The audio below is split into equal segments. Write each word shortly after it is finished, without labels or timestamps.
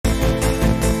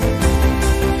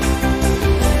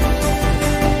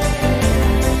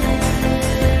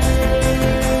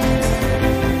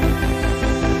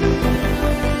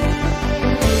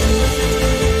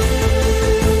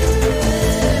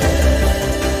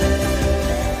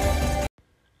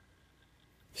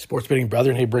Sports Betting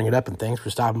Brethren, hey, bring it up, and thanks for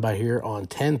stopping by here on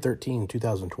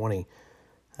 10/13/2020.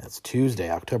 That's Tuesday,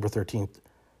 October 13th,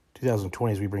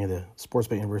 2020, as we bring you the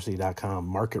sportsbetuniversity.com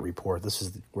market report. This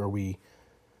is where we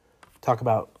talk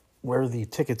about where the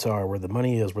tickets are, where the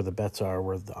money is, where the bets are,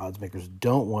 where the odds makers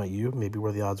don't want you, maybe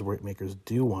where the odds makers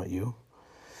do want you.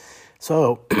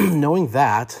 So knowing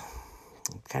that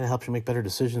kind of helps you make better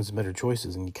decisions and better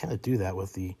choices, and you kind of do that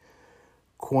with the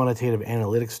quantitative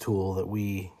analytics tool that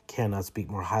we cannot speak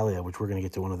more highly of, which we're going to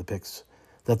get to one of the picks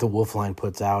that the Wolfline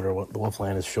puts out, or what the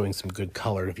Wolfline is showing some good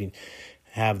color. If you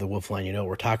have the Wolfline, you know what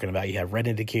we're talking about. You have red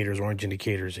indicators, orange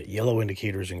indicators, yellow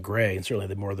indicators, and gray. And certainly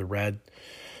the more the red,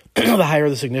 the higher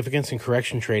the significance. In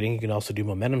correction trading, you can also do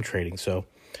momentum trading. So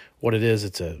what it is,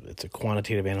 it's a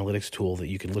quantitative analytics tool that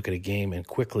you can look at a game and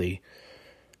quickly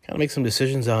kind of make some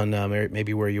decisions on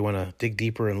maybe where you want to dig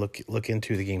deeper and look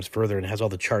into the games further, and it has all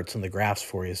the charts and the graphs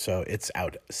for you. So it's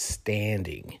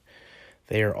outstanding.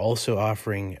 They are also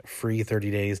offering free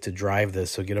 30 days to drive this.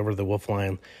 So get over to the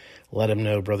Wolfline, let them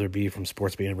know Brother B from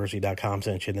sportsbetuniversity.com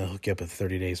sent you, and they'll hook you up with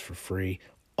 30 days for free.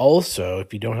 Also,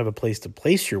 if you don't have a place to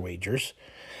place your wagers,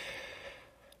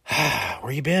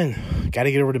 where you been? Got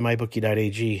to get over to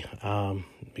mybookie.ag.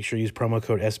 Make sure you use promo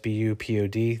code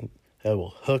SBUPOD. That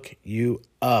will hook you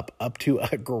up to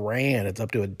 $1,000. It's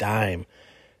up to $10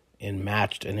 in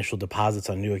matched initial deposits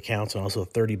on new accounts, and also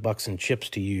 $30 in chips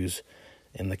to use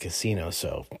in the casino.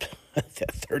 So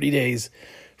 30 days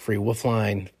free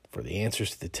Wolfline for the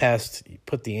answers to the test. You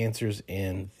put the answers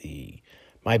in the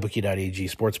mybookie.ag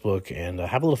sportsbook and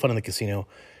have a little fun in the casino.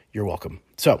 You're welcome.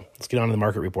 So let's get on to the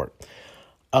market report.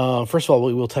 First of all,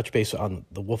 we will touch base on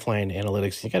the Wolfline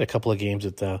analytics. You got a couple of games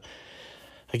that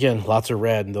again, lots of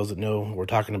red, and those that know what we're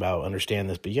talking about understand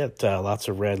this, but yet lots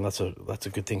of red, lots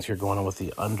of good things here going on with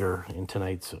the under in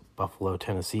tonight's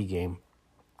Buffalo-Tennessee game.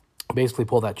 Basically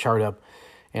pull that chart up,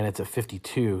 and it's at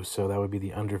 52, so that would be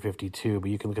the under 52, but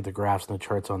you can look at the graphs and the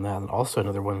charts on that. And also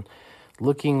another one,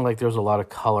 looking like there's a lot of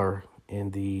color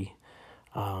in the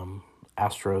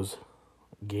Astros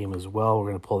game as well. We're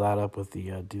going to pull that up with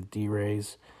the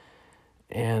D-Rays.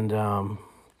 And,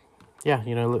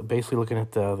 basically looking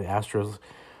at the Astros,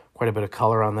 quite a bit of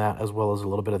color on that, as well as a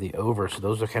little bit of the over. So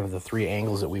those are kind of the three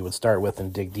angles that we would start with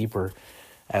and dig deeper,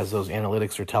 as those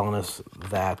analytics are telling us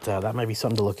that that might be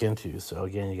something to look into. So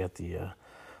again, you got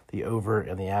the over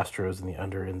and the Astros and the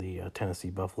under in the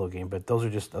Tennessee Buffalo game. But those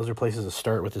are places to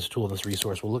start with this tool and this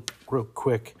resource. We'll look real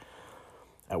quick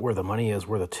at where the money is,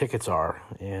 where the tickets are,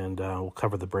 and we'll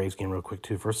cover the Braves game real quick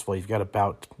too. First of all, you've got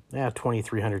about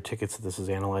 2,300 tickets that this is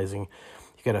analyzing.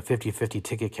 You got a 50-50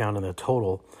 ticket count in the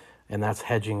total, and that's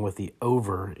hedging with the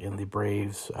over in the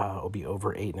Braves. Will be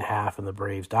over 8.5 in the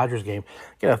Braves-Dodgers game.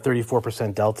 You got a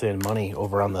 34% delta in money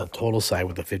over on the total side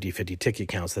with the 50-50 ticket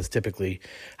counts. That's typically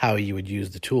how you would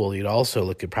use the tool. You'd also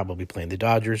look at probably playing the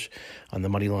Dodgers on the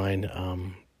money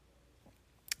line,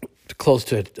 close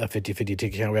to a 50-50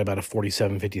 ticket count. We got about a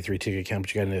 47-53 ticket count,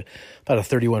 but you got about a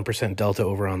 31% delta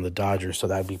over on the Dodgers. So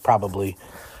that would be probably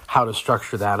how to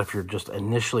structure that if you're just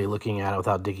initially looking at it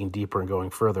without digging deeper and going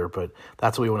further. But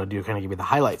that's what we want to do, kind of give you the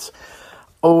highlights.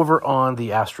 Over on the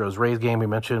Astros-Rays game, we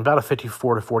mentioned about a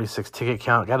 54-46 ticket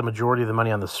count. Got a majority of the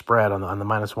money on the spread on the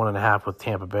minus 1.5 with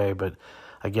Tampa Bay. But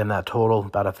again, that total,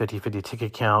 about a 50-50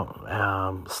 ticket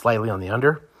count, slightly on the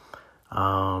under.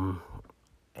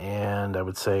 And I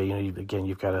would say,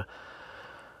 you've got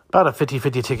about a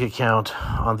 50-50 ticket count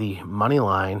on the money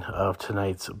line of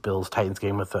tonight's Bills-Titans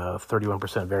game, with a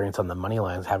 31% variance on the money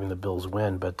lines, having the Bills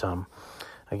win. But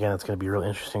again, it's going to be really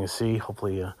interesting to see.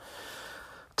 Hopefully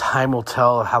time will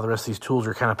tell how the rest of these tools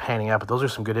are kind of panning out. But those are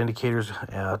some good indicators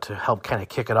to help kind of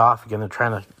kick it off. Again, they're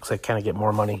trying to kind of get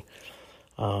more money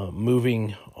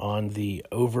moving on the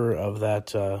over of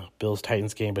that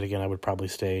Bills-Titans game. But again, I would probably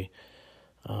stay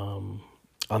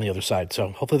on the other side. So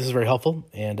hopefully this is very helpful,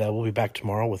 and we'll be back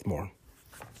tomorrow with more.